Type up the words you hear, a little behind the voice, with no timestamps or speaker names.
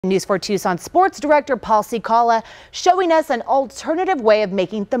News 4 Tucson sports director Paul Cicala showing us an alternative way of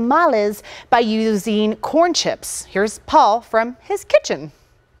making tamales by using corn chips. Here's Paul from his kitchen.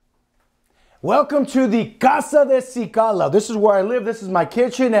 Welcome to the Casa de Cicala. This is where I live. This is my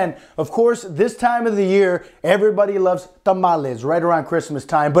kitchen. And of course, this time of the year, everybody loves tamales right around Christmas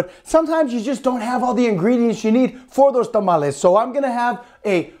time. But sometimes you just don't have all the ingredients you need for those tamales. So I'm going to have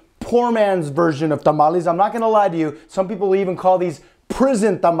a poor man's version of tamales. I'm not going to lie to you. Some people even call these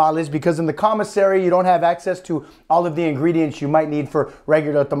prison tamales because in the commissary you don't have access to all of the ingredients you might need for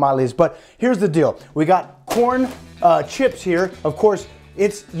regular tamales. But here's the deal. We got corn chips here. Of course,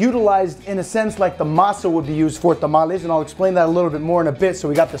 it's utilized in a sense like the masa would be used for tamales, and I'll explain that a little bit more in a bit. So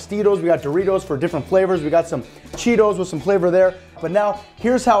we got Tostitos, we got Doritos for different flavors, we got some Cheetos with some flavor there. But now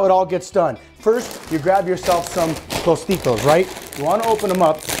here's how it all gets done. First, you grab yourself some Tostitos, right? You want to open them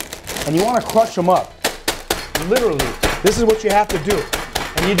up and you want to crush them up. Literally, this is what you have to do.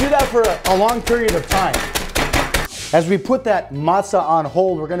 And you do that for a long period of time. As we put that masa on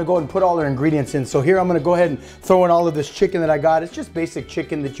hold, we're gonna go ahead and put all our ingredients in. So here I'm gonna go ahead and throw in all of this chicken that I got. It's just basic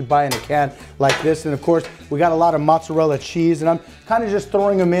chicken that you buy in a can like this. And of course, we got a lot of mozzarella cheese, and I'm kind of just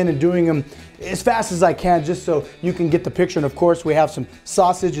throwing them in and doing them as fast as I can just so you can get the picture. And of course, we have some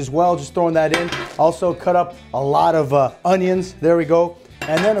sausage as well, just throwing that in. Also cut up a lot of onions, there we go.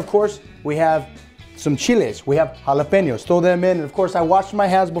 And then of course, we have some chiles. We have jalapenos. Throw them in. And of course, I washed my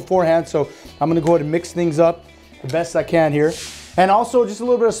hands beforehand, so I'm gonna go ahead and mix things up the best I can here. And also just a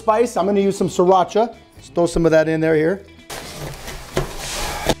little bit of spice. I'm gonna use some sriracha. Just throw some of that in there here.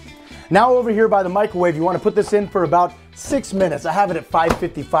 Now over here by the microwave, you wanna put this in for about 6 minutes. I have it at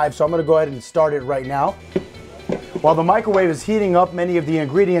 555, so I'm gonna go ahead and start it right now. While the microwave is heating up many of the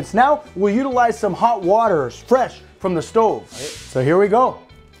ingredients, now we'll utilize some hot water, fresh from the stove. So here we go.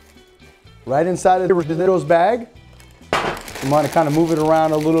 Right inside of the Doritos bag. You want to kind of move it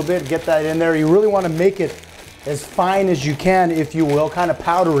around a little bit, get that in there. You really want to make it as fine as you can, if you will, kind of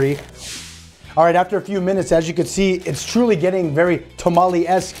powdery. All right, after a few minutes, as you can see, it's truly getting very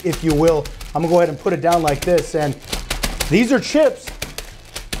tamale-esque, if you will. I'm gonna go ahead and put it down like this, and these are chips,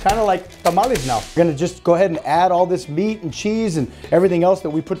 kind of like tamales now. We're gonna just go ahead and add all this meat and cheese and everything else that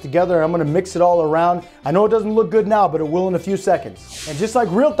we put together. I'm gonna mix it all around. I know it doesn't look good now, but it will in a few seconds. And just like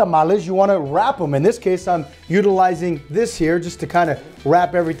real tamales, you wanna wrap them. In this case, I'm utilizing this here just to kind of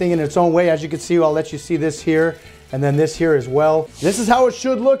wrap everything in its own way. As you can see, I'll let you see this here and then this here as well. This is how it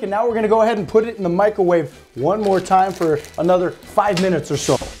should look, and now we're gonna go ahead and put it in the microwave one more time for another 5 minutes or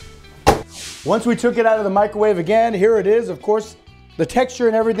so. Once we took it out of the microwave again, here it is. Of course, the texture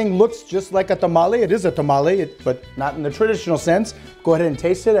and everything looks just like a tamale. It is a tamale, but not in the traditional sense. Go ahead and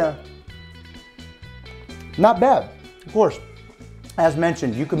taste it. Not bad. Of course, as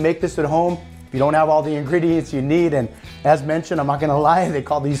mentioned, you can make this at home if you don't have all the ingredients you need. And as mentioned, I'm not gonna lie, they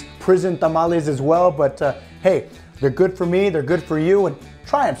call these prison tamales as well. But hey, they're good for me, they're good for you, and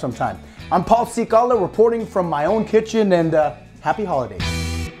try them sometime. I'm Paul Cicala reporting from my own kitchen, and happy holidays.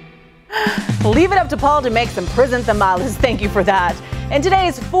 Leave it up to Paul to make some prison tamales. Thank you for that. And today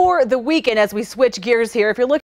is for the weekend as we switch gears here. If you're looking